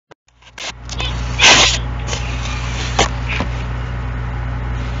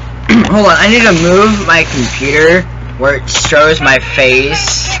Hold on, I need to move my computer where it shows my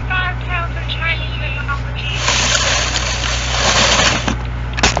face.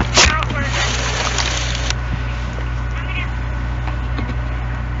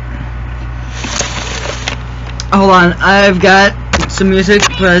 Hold on, I've got some music,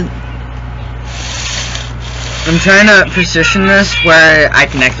 but I'm trying to position this where I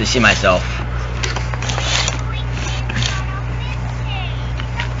can actually see myself.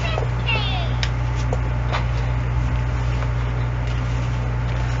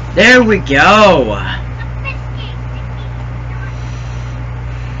 There we go.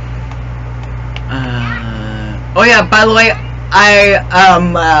 Oh yeah, by the way,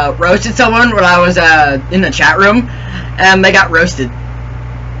 I roasted someone when I was in the chat room, and they got roasted.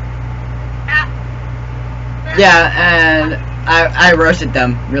 Yeah, and I roasted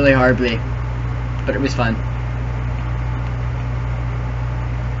them really hardly, but it was fun.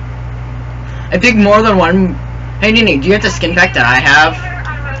 I think more than one. Hey Nini, do you have the skin pack that I have?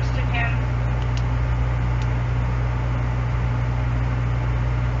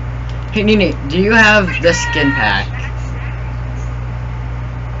 Hey Nini, do you have the skin pack?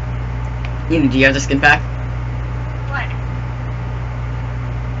 Nini, do you have the skin pack? What?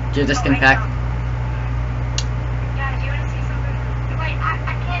 Do you have the skin pack? Yeah, do you want to see something? Wait,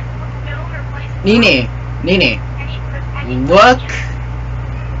 I can't go over places. Nini, look.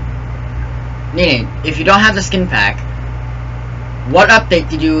 Nini, if you don't have the skin pack, what update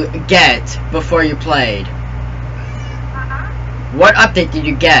did you get before you played? What update did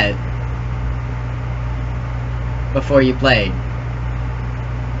you get before you played?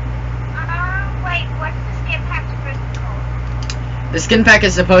 Wait, what's the skin pack supposed to be called? The skin pack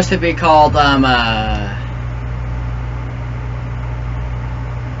is supposed to be called,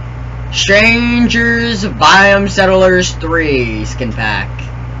 Strangers Biome Settlers 3 skin pack.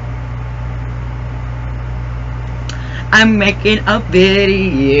 I'm making a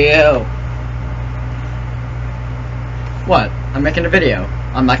video. What? I'm making a video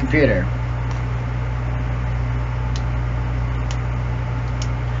on my computer.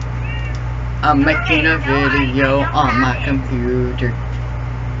 I'm making a video on my computer.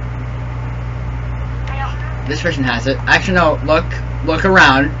 This person has it. Actually, no. Look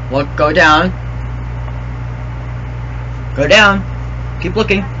around. Go down. Go down. Keep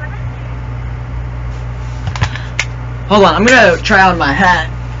looking. Hold on. I'm gonna try on my hat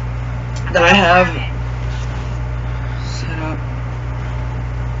that I have set up.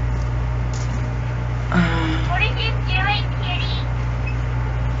 What are you doing, kitty?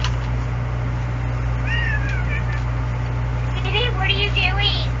 Kitty, what are you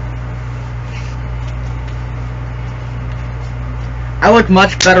doing? I look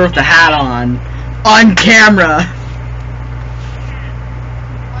much better with the hat on camera.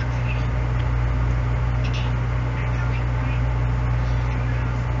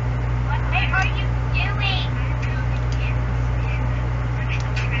 What are you doing?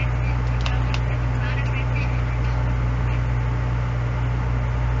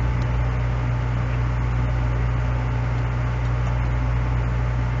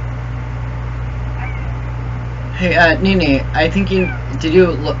 Hey, Nini, I think did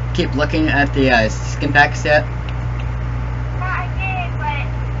you keep looking at the skin packs yet? Yeah, I did, but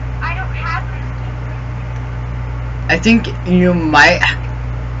I don't have this. I think you might.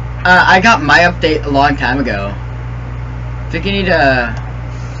 I got my update a long time ago. I think you need to.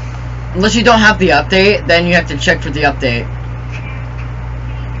 Unless you don't have the update, then you have to check for the update.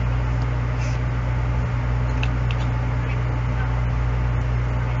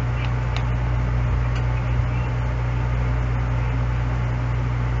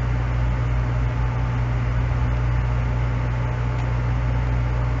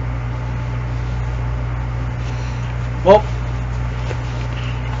 Well,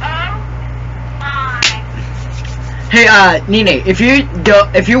 hey, Nene, if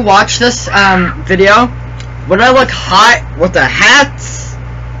you watch this video, would I look hot with the hats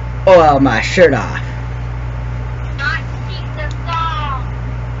or my shirt off? Not sing the song.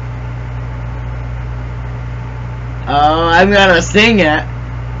 Oh, I'm gonna sing it.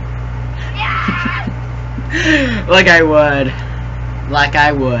 Yeah. Like I would. Like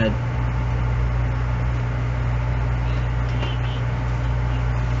I would.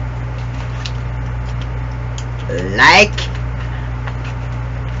 Like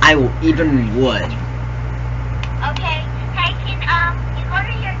I even would. Okay. Hey, can you go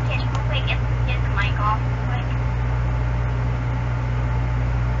to your kitchen real quick and get the mic off real quick?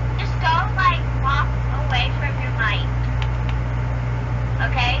 Just go like walk away from your mic.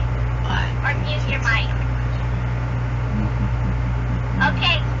 Okay? Or mute your mic.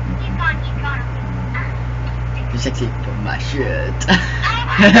 Okay, keep on. sexy for my shirt.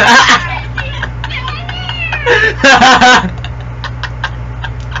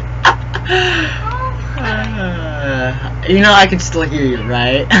 You know I can still hear you,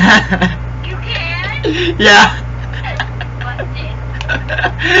 right? You can? Yeah.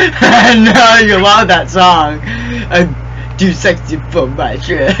 I know you love that song. I'm too sexy for my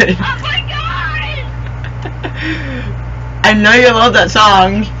shirt. Oh my god! I know you love that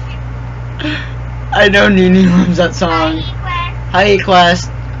song. I know Nini loves that song. Hi, Quest.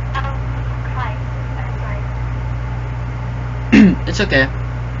 It's okay.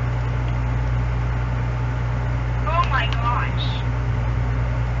 Oh my gosh.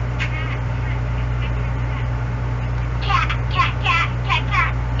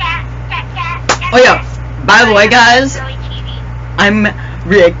 Oh yeah, by the way guys, I'm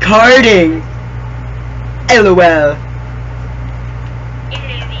recording. LOL.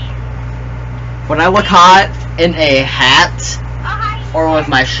 When I look hot in a hat or with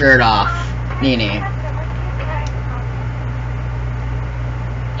my shirt off, Nini.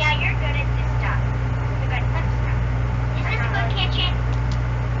 Yeah, you're good at this stuff. You're good at this stuff. Is this the kitchen?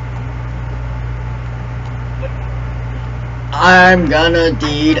 I'm gonna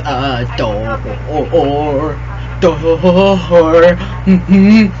need a door.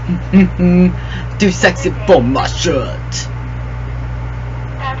 Too sexy for my shirt.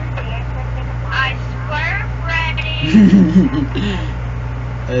 I swear, Freddy.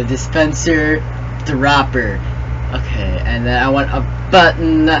 A dispenser dropper. Okay, and then I want a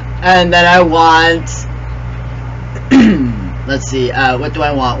button, and then I want. Let's see. What do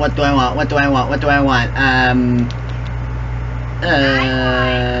I want? What do I want? What do I want? What do I want?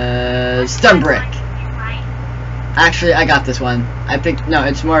 Stun brick. Actually, I got this one. I think no,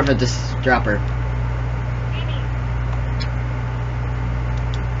 it's more of a dropper.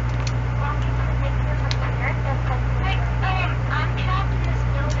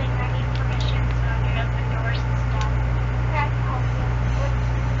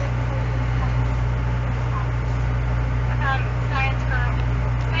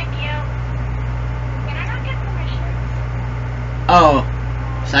 Oh,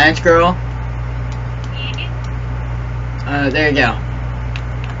 science girl. There you go.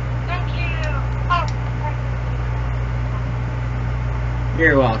 Thank you. Oh.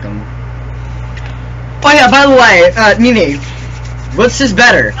 You're welcome. Oh yeah, by the way, Nini, what's this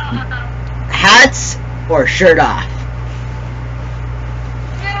better? Hats or shirt off?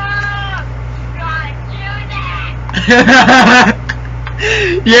 No! God, do that!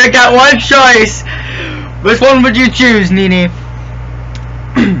 You got one choice. Which one would you choose, Nini?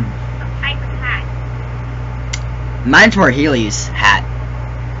 Mine's more Healy's hat.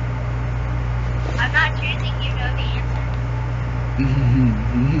 I'm not choosing, you know the answer.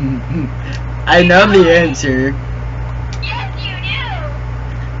 I know the answer. Yes, you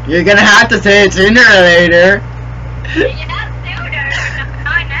do. You're gonna have to say it sooner or later. Yeah, sooner,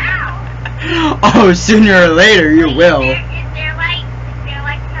 not now. Oh, sooner or later you will. Is there like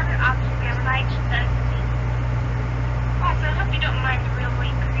another option where like just also, I hope you don't mind the really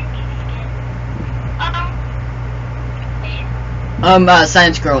creepy skin.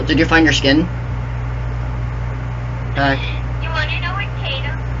 Science girl, did you find your skin? You want to know what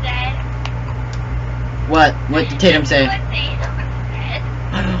Tatum said? What? What did Tatum say? What Tatum said.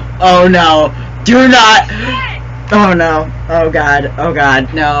 Oh no. Do not. Oh no. Oh god. Oh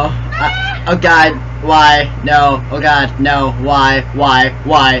god. No. Oh god. Why? No. Oh god. No. Why? Why?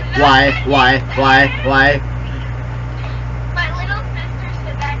 Why? Why? Why? Why? Why? My little sister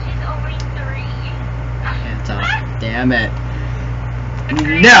said that she's only 3. Damn it.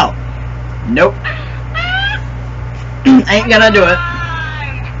 No. Nope. Ain't gonna do it.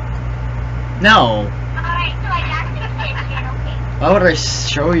 No. Alright, so I got the kitchen, okay. Why would I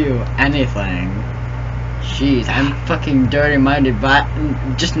show you anything? Jeez, I'm fucking dirty-minded, but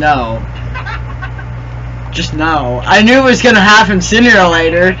just know. Just know. I knew it was gonna happen sooner or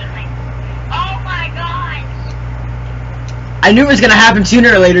later. Oh my gosh. I knew it was gonna happen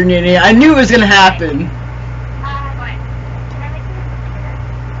sooner or later, Nini. I knew it was gonna happen.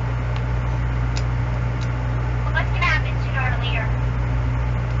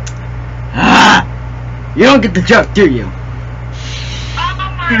 Ah! You don't get the joke, do you?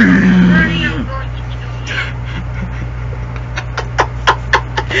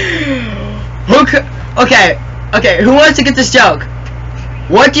 Okay, who wants to get this joke?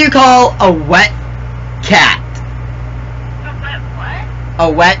 What do you call a wet cat? A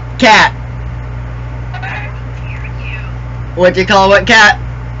wet cat. What do you call a wet cat?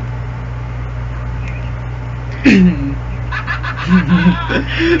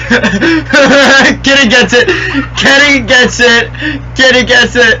 Kitty gets it. Kitty gets it. Kitty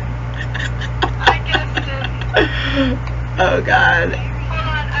gets it. I guessed it. Oh God. Hold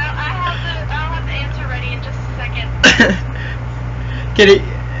on, I'll have the answer ready in just a second. Kitty,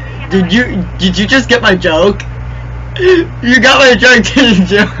 did you just get my joke? You got my joke,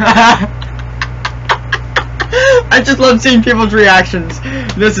 didn't you? I just love seeing people's reactions.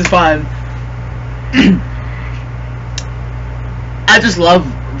 This is fun. I just love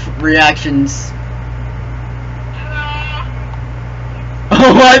reactions.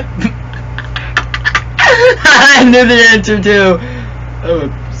 Oh, what? I knew the answer too.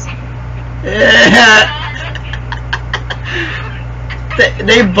 Oops. Yeah.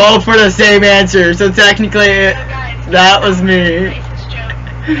 They both were the same answer, so technically that was me.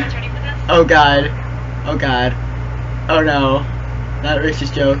 Oh God. Oh God. Oh no. That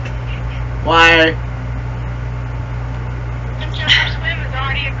racist joke. Why? Swim is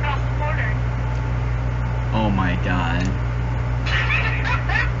already across the border. Oh my God.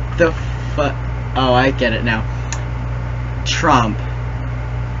 The fuck? Oh, I get it now. Trump.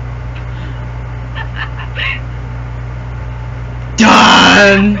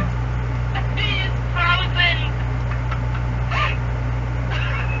 Done! He's frozen.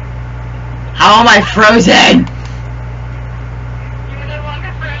 How am I frozen? You were no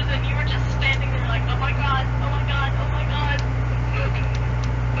longer frozen. You were just standing there like, oh my God, oh my God, oh my God.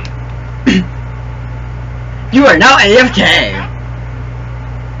 You are now AFK.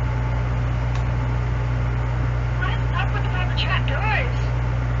 What is up with all the trap doors?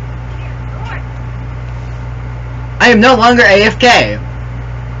 Dear Lord. I am no longer AFK.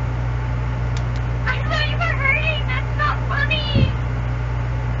 I thought you were hurting. That's not funny.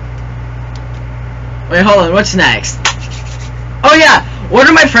 Wait, hold on. What's next? Oh yeah, one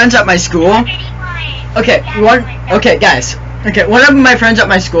of my friends at my school. Okay, okay, guys. Okay, one of my friends at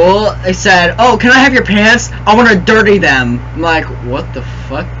my school, they said, "Oh, can I have your pants? I want to dirty them." I'm like, "What the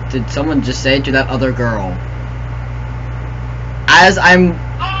fuck did someone just say to that other girl?" As I'm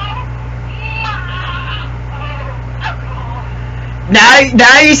now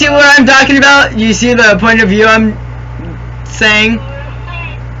you see what I'm talking about. You see the point of view I'm saying.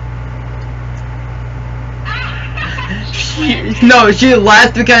 She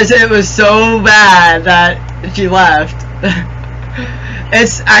left because it was so bad that she left.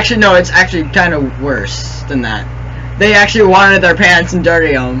 It's actually kind of worse than that. They actually wanted their pants and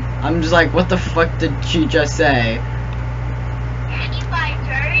dirty them. I'm just like, what the fuck did she just say? Can you buy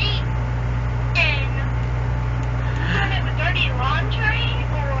dirty? And with dirty laundry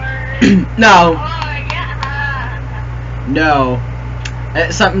or? No. Oh yeah. No.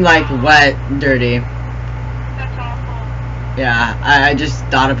 It's something like wet, dirty. That's awful. Yeah, I just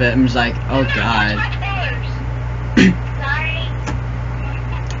thought of it. I'm just like, oh God. Sorry.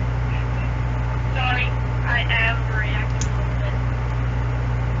 Sorry. I am reacting a little bit.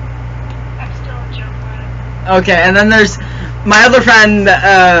 I'm still in joke mode. Okay, and then there's my other friend,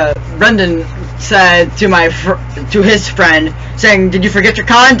 Brendan, said to his friend, saying, "Did you forget your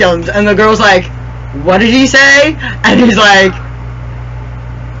condoms?" And the girl's like, "What did he say?" And he's like,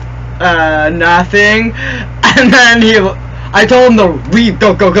 nothing. And then I told him to leave,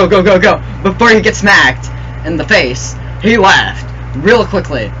 go, before he gets smacked in the face. He left real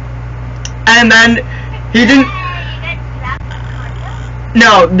quickly. And then he didn't.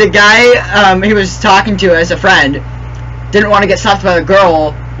 No, the guy he was talking to as a friend didn't want to get slapped by the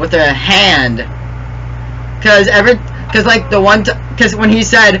girl with a hand. Cause when he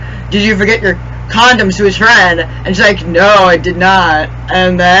said, "Did you forget your condoms?" to his friend, and she's like, "No, I did not."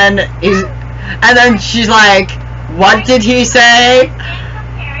 And then she's like, "What did he say?"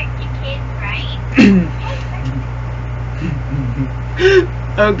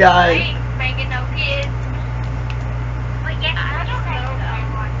 Oh God.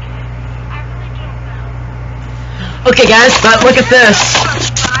 Okay guys, but look at this.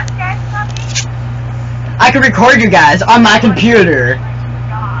 I can record you guys on my computer.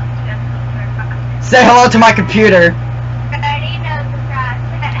 Say hello to my computer.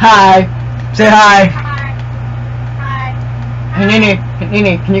 Hi. Say hi. Hey Nini,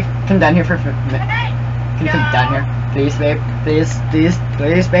 can you come down here for a minute? Can you come down here? Please, babe. Please,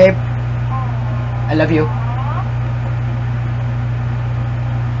 babe. I love you.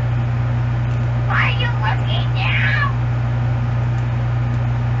 Why are you looking now?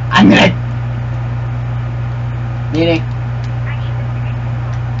 I'm gonna. Nini.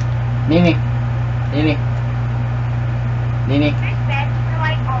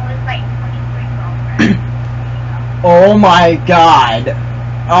 Oh my God.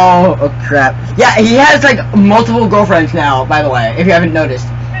 Oh, oh crap. Yeah, he has like multiple girlfriends now, by the way, if you haven't noticed.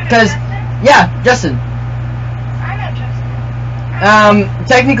 Because, yeah, Justin. I know Justin.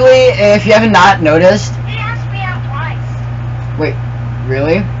 Technically, if you haven't not noticed. He asked me out twice. Wait,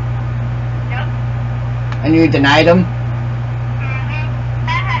 really? Yep. And you denied him? So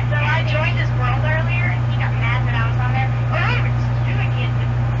I joined his world earlier, and he got mad that I was on there. Oh, you were just doing it.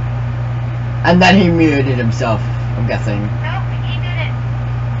 And then he muted himself, I'm guessing. Nope, he did it.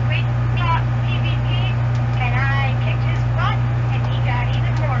 We got PvP, and I kicked his butt, and he got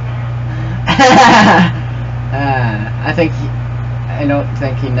even more mad. I don't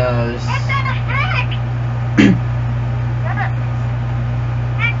think he knows. What the heck?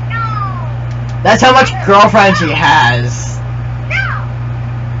 Heck no! That's how much girlfriends he has. No!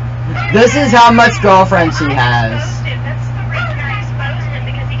 This is how much girlfriends he has. That's the reason I exposed him,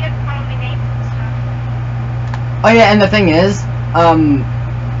 because he kept calling me names and stuff. Oh yeah, and the thing is,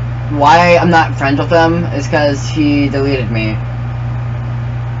 why I'm not friends with him is because he deleted me.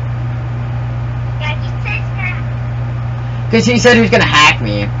 Yeah, he says that. Because he said he was gonna hack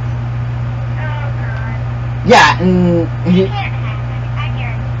me. Oh god. Yeah, and He can't hack me. I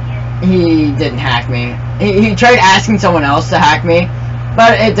guarantee it. he didn't hack me. He tried asking someone else to hack me,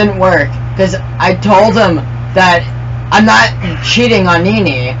 but it didn't work. Because I told him that I'm not cheating on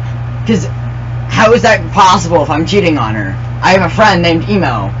Nini. Because how is that possible if I'm cheating on her? I have a friend named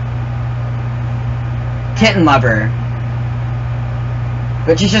Emo. Kitten lover.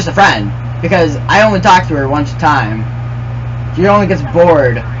 But she's just a friend. Because I only talk to her once a time. She only gets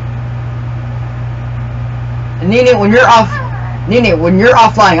bored. And Nini, when you're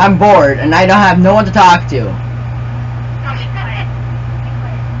offline, I'm bored and I don't have no one to talk to.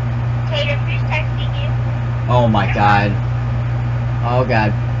 Tater, who's texting you? Oh my god. Oh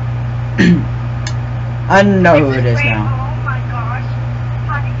god. I know who it is now. Oh my gosh.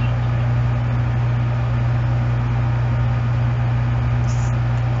 How did you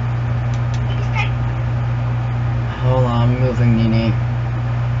Hold on, I'm moving Nini.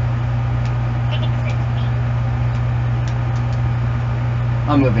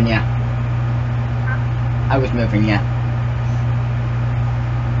 I'm moving, yeah. I was moving, yeah.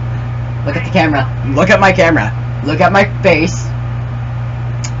 Look at the camera. Look at my camera. Look at my face.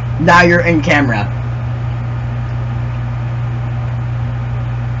 Now you're in camera.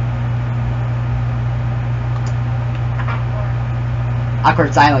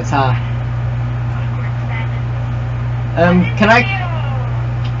 Awkward silence, huh? Can I...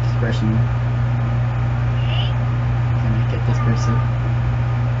 This person. Can I get this person?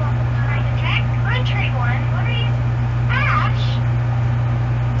 Country one. What are you... Ash?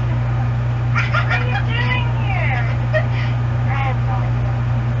 What are you doing here?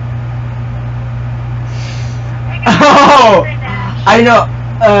 Oh! I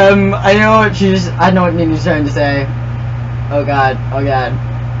know what Nini's trying to say. Oh god, oh god.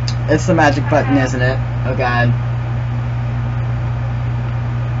 It's the magic button, isn't it? Oh god.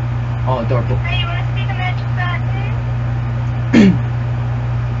 Oh, adorable. Hey, you wanna see the magic button?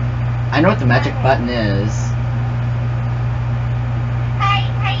 I know what the magic button is. Hey,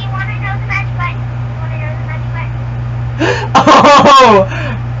 you wanna know the magic button? You wanna know the magic button? Oh!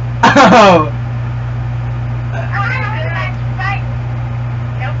 Oh! I know the magic button.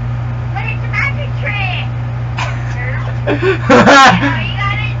 Nope. But it's a magic trick.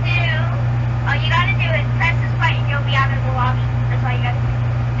 All you gotta do is press this button, you'll be out of the lobby. That's all you gotta do.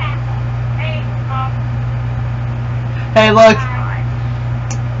 Hey, Mom. Hey, look!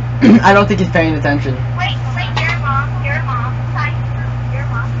 I don't think he's paying attention. Wait, you're a mom. Sorry, you're a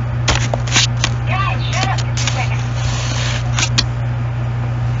mom. Guys, shut up for 2 seconds.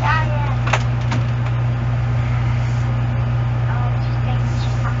 Oh, she thinks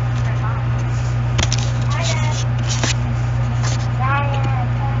she's talking to her mom. Hi, Dad.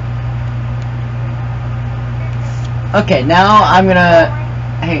 Okay, now I'm gonna...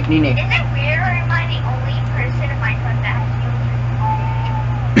 Hey, Nini. Is it weird or am I the only person in my class that has children?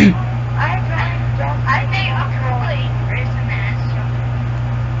 I think I'm probably person that has children.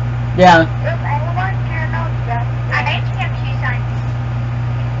 Yeah. Does anyone care about that? I actually have 2 sons.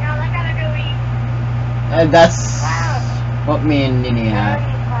 Now I gotta go eat. That's what me and Nini have.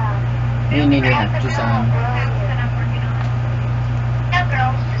 Me and Nini have 2 sons. That I'm working on. No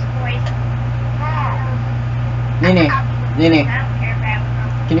girls, just boys. Nini, Nini, I don't care if I have a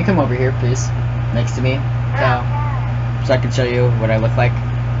girl. can you come over here, please? Next to me? So I can show you what I look like.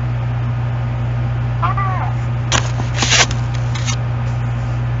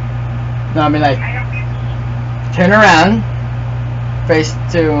 No, I mean like, turn around, face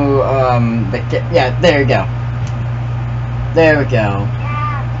to, yeah, there you go. There we go.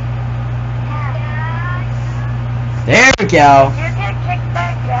 we go. You get kicked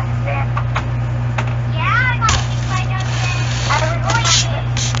by Justin. Yeah, I got kicked by Justin.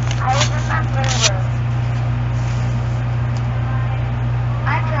 I remember.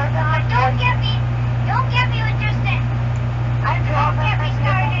 I told him, don't get me with Justin. I told him, get me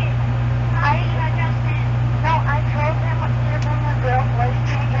started. Justin. No, I told him you're from the girl voice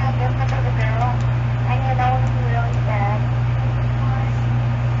change and I didn't look at the girl. And you know it's really sad.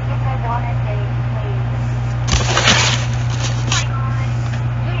 If I want to date, please. Oh my god.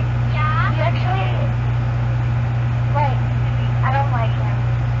 Yeah? He actually, wait, I don't like him.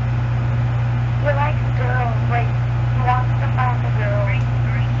 He likes girls, like, he wants to find a girl.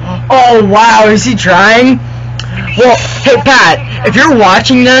 Oh wow, is he trying? Well, hey Pat, if you're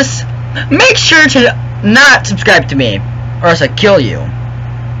watching this, make sure to not subscribe to me, or else I kill you.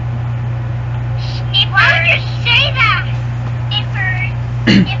 Why would you say that?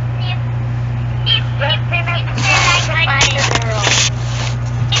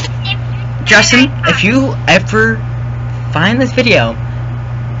 Justin, if you ever find this video,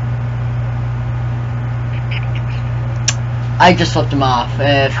 I just flipped him off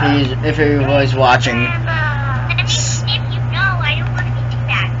if he was watching.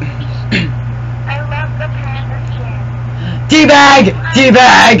 Teabag!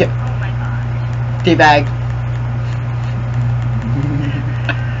 Teabag! Oh my god. Teabag.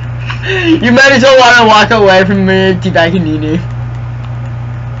 You might as well want to walk away from me, teabagging Nini.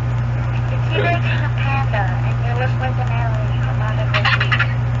 Teabagging a panda, and you look like an alien from out of the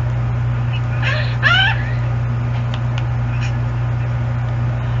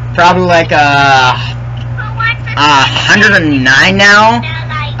sea. Probably like 109 now,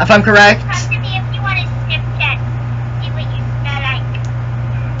 if I'm correct.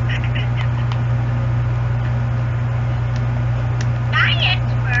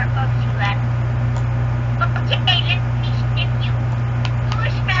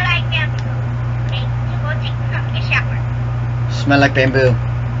 Smell like bamboo. Okay,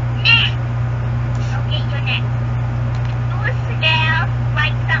 you're next. You smell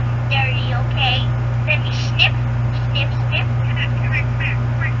like something dirty, okay? Let me sniff, sniff, sniff.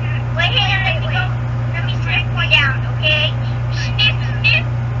 Wait, hey, let me go. Let me sniff more down, okay? Sniff, sniff.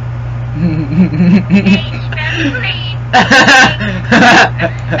 Okay, smell clean.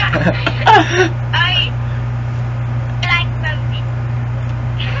 I like roses.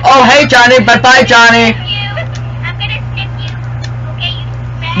 Oh, hey Johnny. Bye-bye, Johnny. I'm gonna sniff you. Okay, you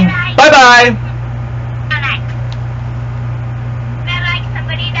smell like... Bye-bye. Smell like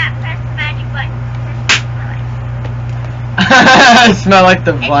somebody that pressed the magic button. Smell like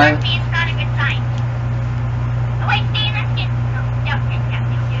the It blind. must be it's not a good sign. Oh wait, stay in that skin. No.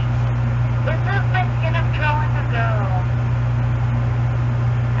 This is the skin of trolling a girl.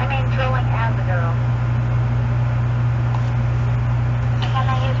 I mean trolling as a girl. And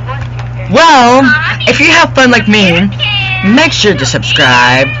I use voice changer. Well, if you have fun like me, make sure to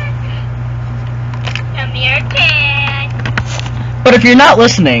subscribe. Come here, kid. But if you're not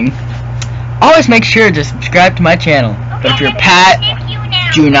listening, always make sure to subscribe to my channel. But if you're Pat,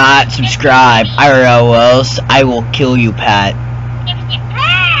 do not subscribe, or else I will kill you, Pat.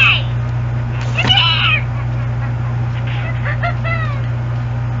 Hey! Come here!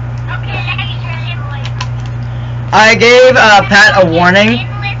 Okay, let me turn it away. I gave Pat a warning.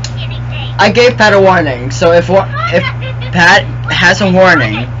 I gave Pat a warning. So if Pat has a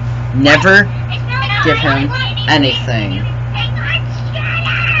warning, never give him anything.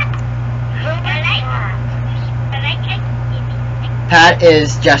 Pat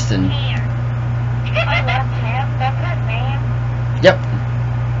is Justin. Yep.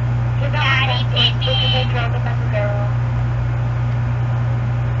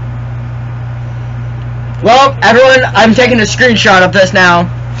 Well, everyone, I'm taking a screenshot of this now.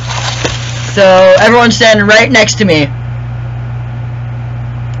 So, everyone's standing right next to me.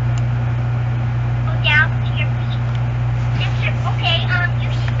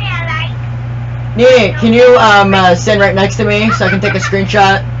 Nini, can you stand right next to me so I can take a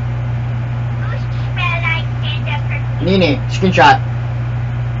screenshot? Nini, screenshot.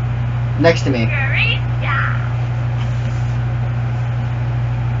 Next to me.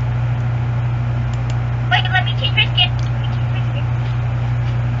 Wait, let me change my skin.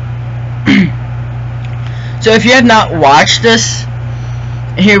 So if you have not watched this,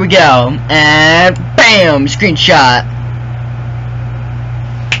 here we go. And bam, screenshot.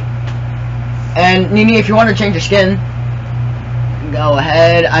 And Nini, if you want to change your skin, go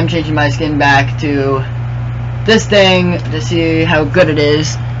ahead. I'm changing my skin back to this thing to see how good it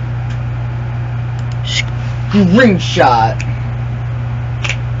is. Screenshot.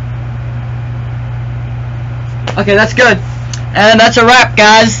 Okay, that's good. And that's a wrap,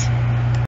 guys.